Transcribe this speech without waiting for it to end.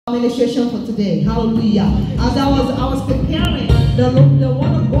Administration for today. Hallelujah. As I was preparing, the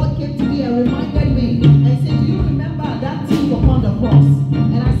word of God came to me and reminded me and said, do you remember that thief upon the cross?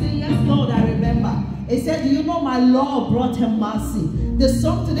 And I said, yes, Lord, I remember. It said, do you know my Lord brought him mercy? The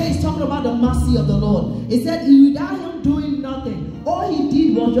song today is talking about the mercy of the Lord. It said, without him doing nothing, all he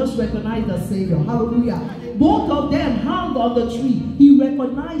did was just recognize the Savior. Hallelujah. Both of them hung on the tree. He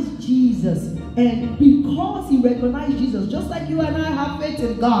recognized Jesus. And because he recognized Jesus, just like you and I have faith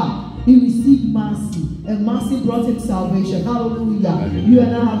in God, he received mercy. And mercy brought him salvation. Hallelujah. You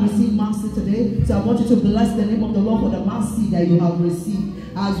and I have received mercy today. So I want you to bless the name of the Lord for the mercy that you have received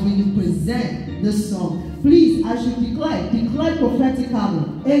as we present this song. Please, as you declare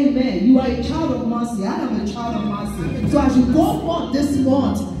prophetically, amen. You are a child of mercy. I am a child of mercy. So as you go forth this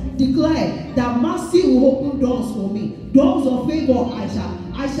month, declare that mercy will open doors for me. Doors of favor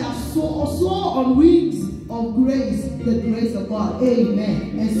I shall soar on wings of grace, the grace of God.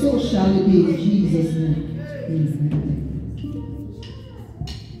 Amen. And so shall it be in Jesus' name. Amen.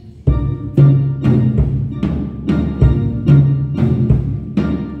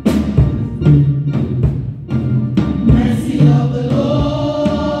 Mercy of the Lord.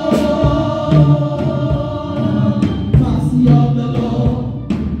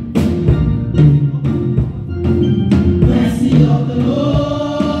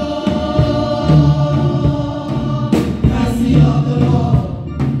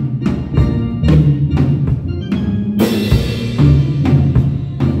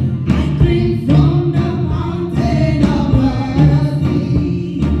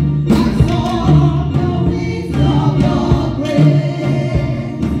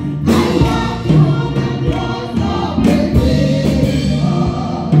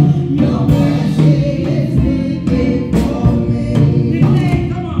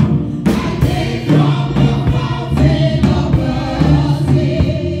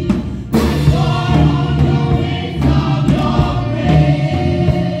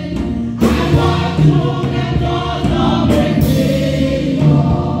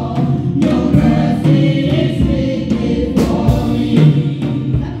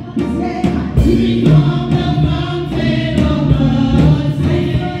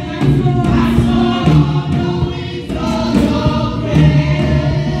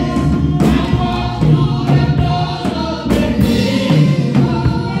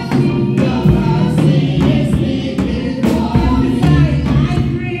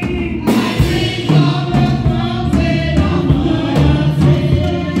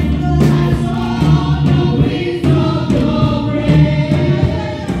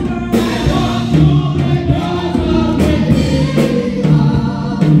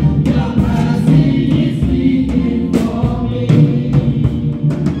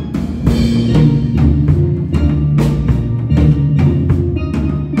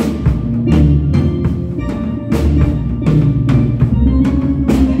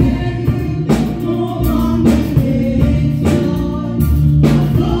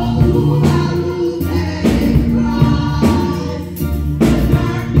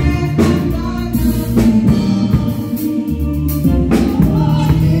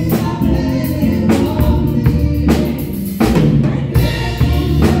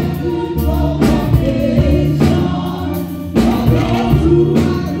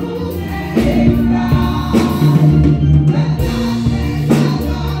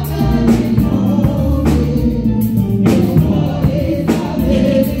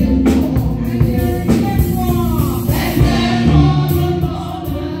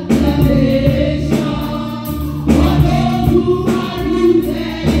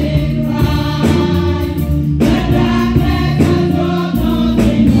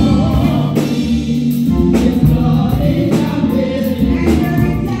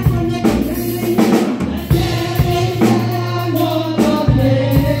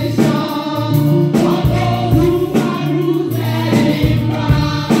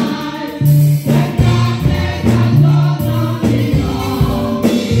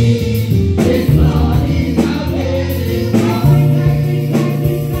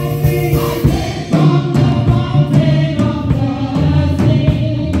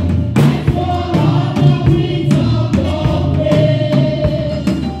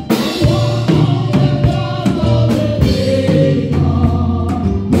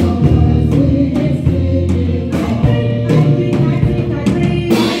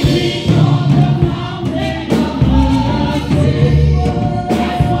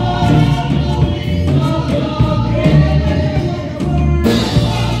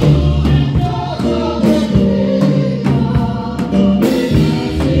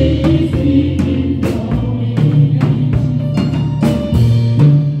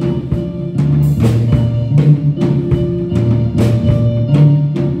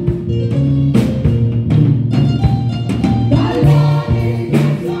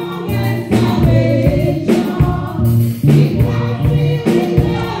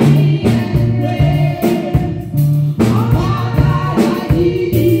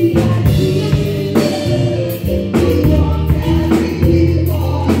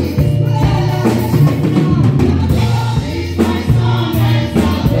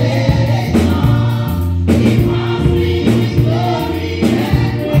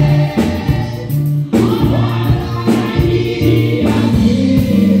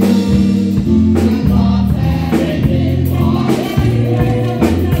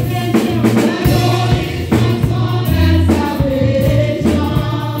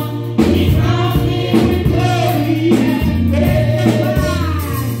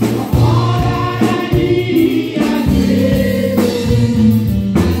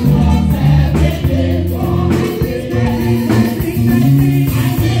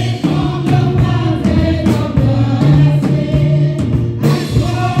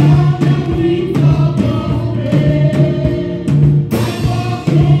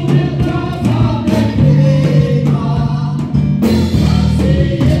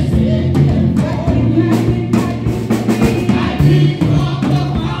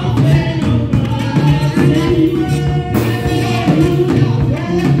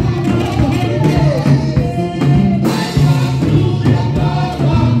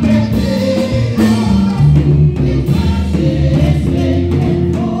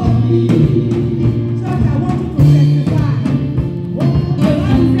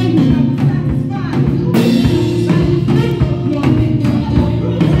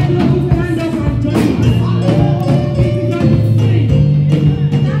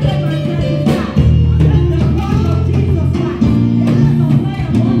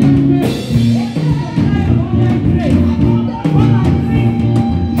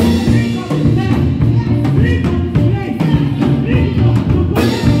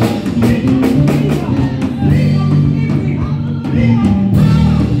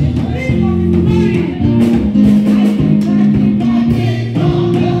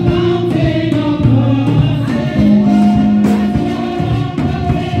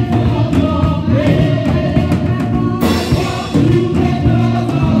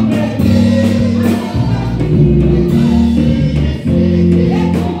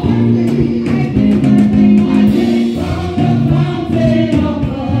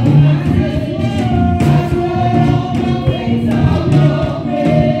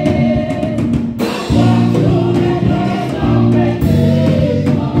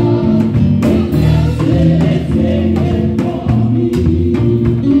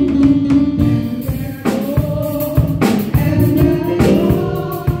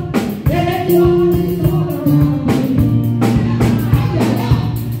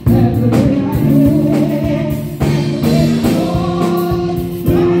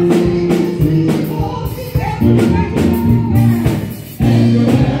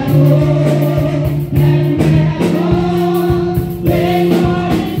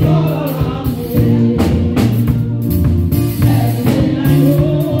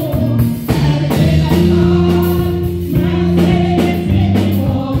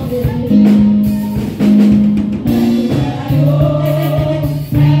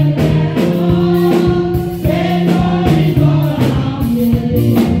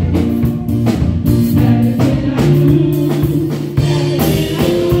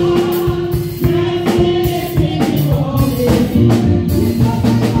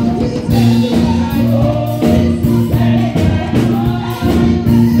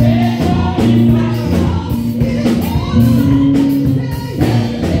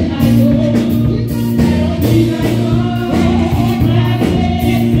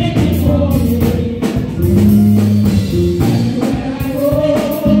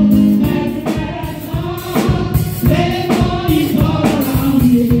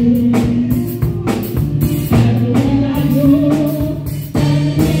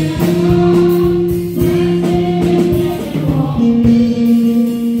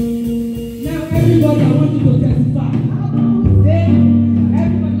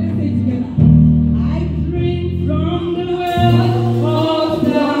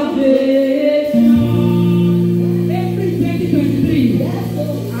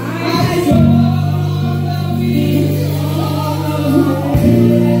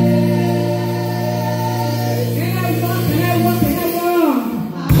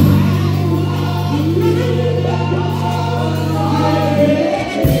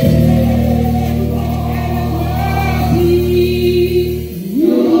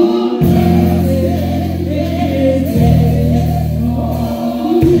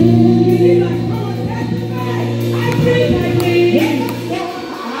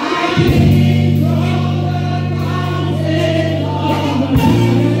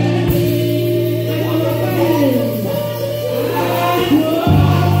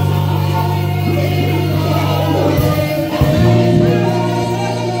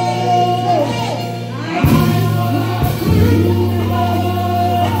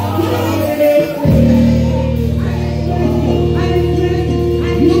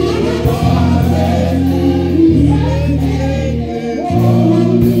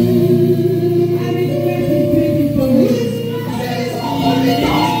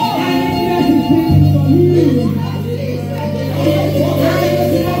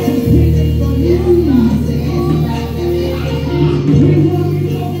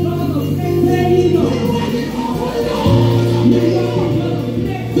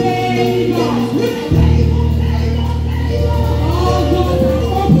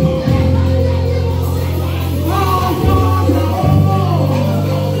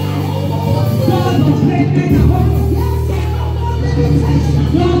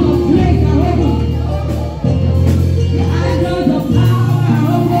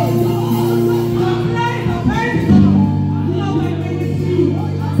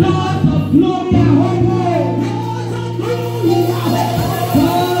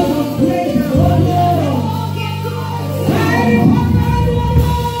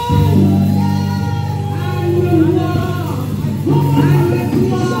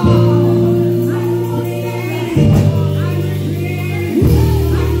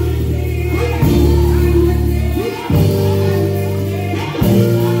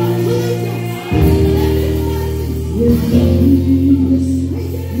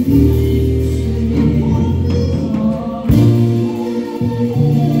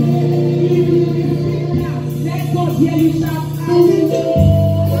 Let God hear you shout, hallelujah.